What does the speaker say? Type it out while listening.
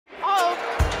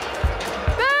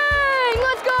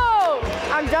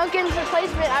Duncan's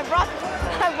replacement. I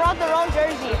brought the wrong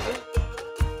jersey.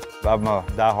 I'm a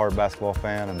diehard basketball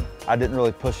fan, and I didn't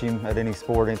really push him at any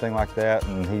sport or anything like that,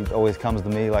 and he always comes to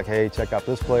me like, hey, check out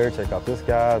this player, check out this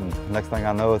guy, and next thing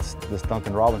I know, it's this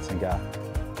Duncan Robinson guy.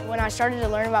 When I started to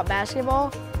learn about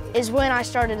basketball is when I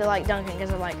started to like Duncan,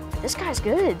 because I'm like, this guy's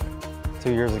good.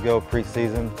 2 years ago,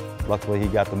 preseason, luckily he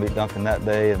got to meet Duncan that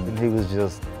day, and he was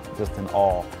just in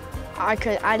awe. I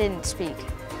didn't speak.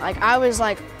 Like, I was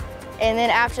like, and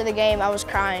then after the game, I was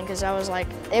crying, because I was like,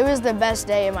 it was the best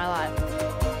day of my life.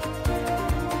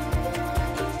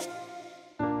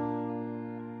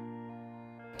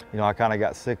 You know, I kind of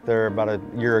got sick there about a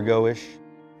year ago-ish.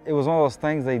 It was one of those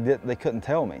things they couldn't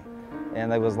tell me.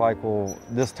 And they was like, well,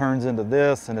 this turns into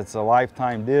this, and it's a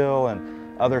lifetime deal,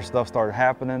 and other stuff started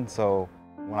happening. So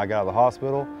when I got out of the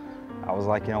hospital, I was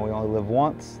like, you know, we only live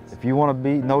once. If you want to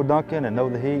know Duncan and know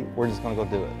the Heat, we're just going to go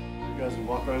do it. You guys can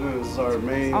walk right in. This is our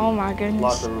main oh my goodness.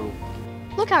 locker room.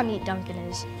 Look how neat Duncan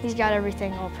is. He's got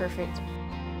everything all perfect.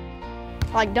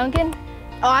 Like Duncan,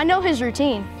 oh, I know his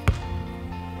routine.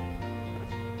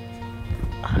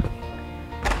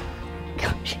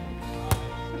 Gosh.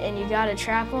 And you gotta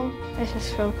trap him. This is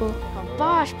so cool.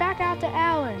 Bosh, back out to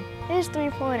Allen. His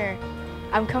three-pointer.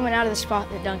 I'm coming out of the spot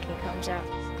that Duncan comes out.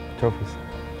 Trophies.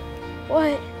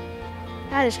 What?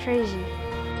 That is crazy.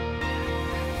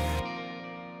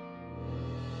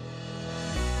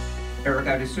 Eric,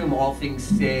 I'd assume all things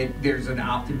said, there's an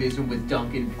optimism with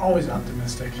Duncan. Always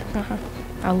optimistic.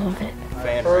 I love it.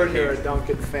 I've heard you're a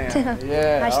Duncan fan.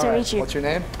 Yeah. Nice to meet you. What's your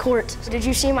name? Cort. Did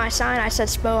you see my sign? I said,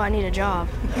 Spo, I need a job.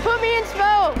 Put me in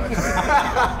Spo!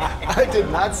 I did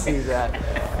not see that.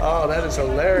 Oh, that is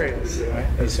hilarious.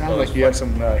 It sounds like you have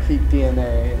some Heat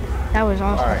DNA. That was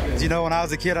awesome. All right. You know, when I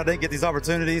was a kid, I didn't get these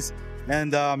opportunities.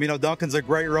 And, you know, Duncan's a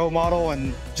great role model,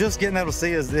 and just getting able to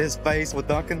see his face with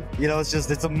Duncan, you know,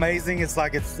 it's amazing. It's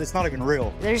like, it's not even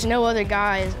real. There's no other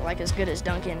guy like as good as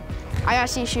Duncan. I gotta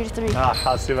see you shoot a three.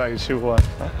 I'll see if I can shoot one.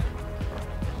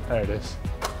 There it is.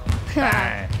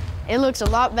 It looks a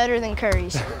lot better than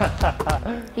Curry's.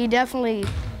 He definitely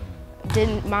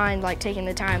didn't mind like taking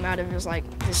the time out of his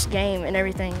this game and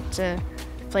everything to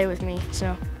play with me,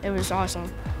 so it was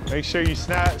awesome. Make sure you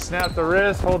snap the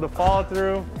wrist, hold the fall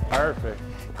through. Perfect.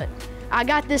 But I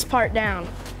got this part down,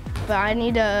 but I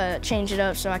need to change it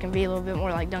up so I can be a little bit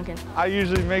more like Duncan. I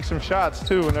usually make some shots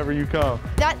too whenever you come.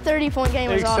 That 30-point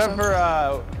game was awesome. Except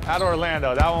for at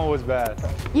Orlando, that one was bad.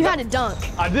 You had to dunk.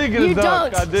 I did get a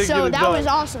dunk. Dunked, I did get a so dunk. that was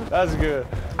awesome. That's good.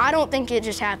 I don't think it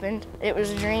just happened. It was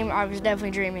a dream. I was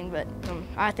definitely dreaming, but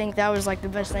I think that was like the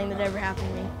best thing that ever happened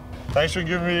to me. Thanks for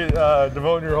giving me,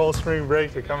 devoting your whole spring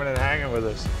break to coming and hanging with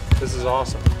us. This is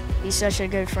awesome. He's such a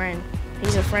good friend.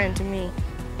 He's a friend to me.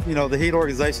 You know, the Heat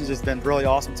organization's just been really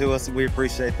awesome to us, and we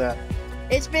appreciate that.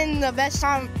 It's been the best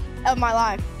time of my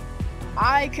life.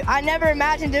 I never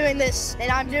imagined doing this,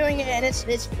 and I'm doing it, and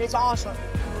it's awesome.